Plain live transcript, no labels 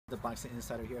Boxing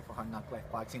Insider here for Hard Knock Life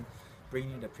Boxing,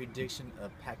 bringing you the prediction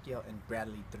of Pacquiao and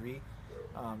Bradley 3.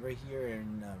 We're here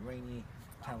in rainy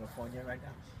California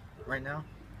right now,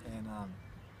 and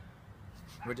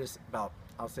we're just about,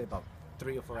 I'll say about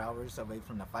 3 or 4 hours away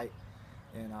from the fight,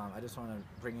 and I just want to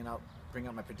bring out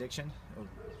my prediction.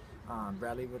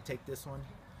 Bradley will take this one.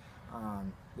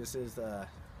 This is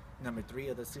number 3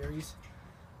 of the series,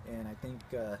 and I think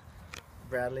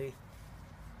Bradley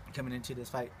coming into this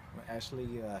fight will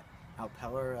actually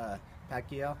outpower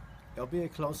Pacquiao. It'll be a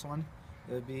close one.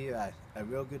 It'll be a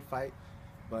real good fight,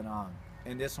 but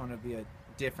in this one it'll be a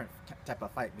different type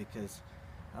of fight because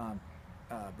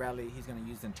Bradley, he's going to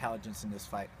use intelligence in this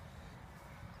fight.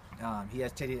 He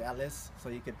has Teddy Atlas, so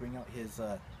he could bring out his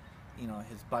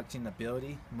his boxing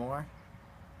ability more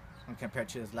compared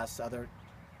to his last other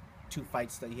 2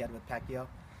 fights that he had with Pacquiao.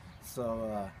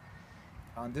 So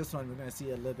on this one, we're going to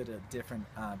see a little bit of different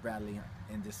Bradley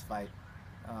in this fight.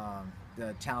 The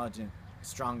intelligent,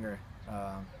 stronger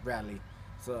Bradley.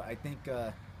 So I think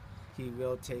he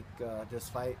will take this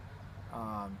fight.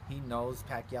 He knows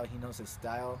Pacquiao. He knows his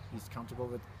style. He's comfortable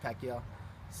with Pacquiao.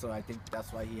 So I think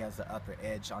that's why he has the upper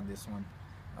edge on this one.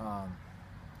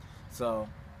 So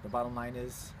the bottom line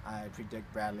is, I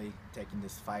predict Bradley taking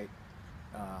this fight,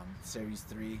 Series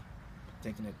 3,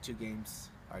 taking it 2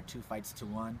 fights to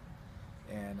 1,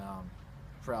 and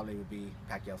probably will be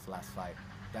Pacquiao's last fight.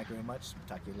 Thank you very much.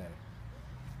 Talk to you later.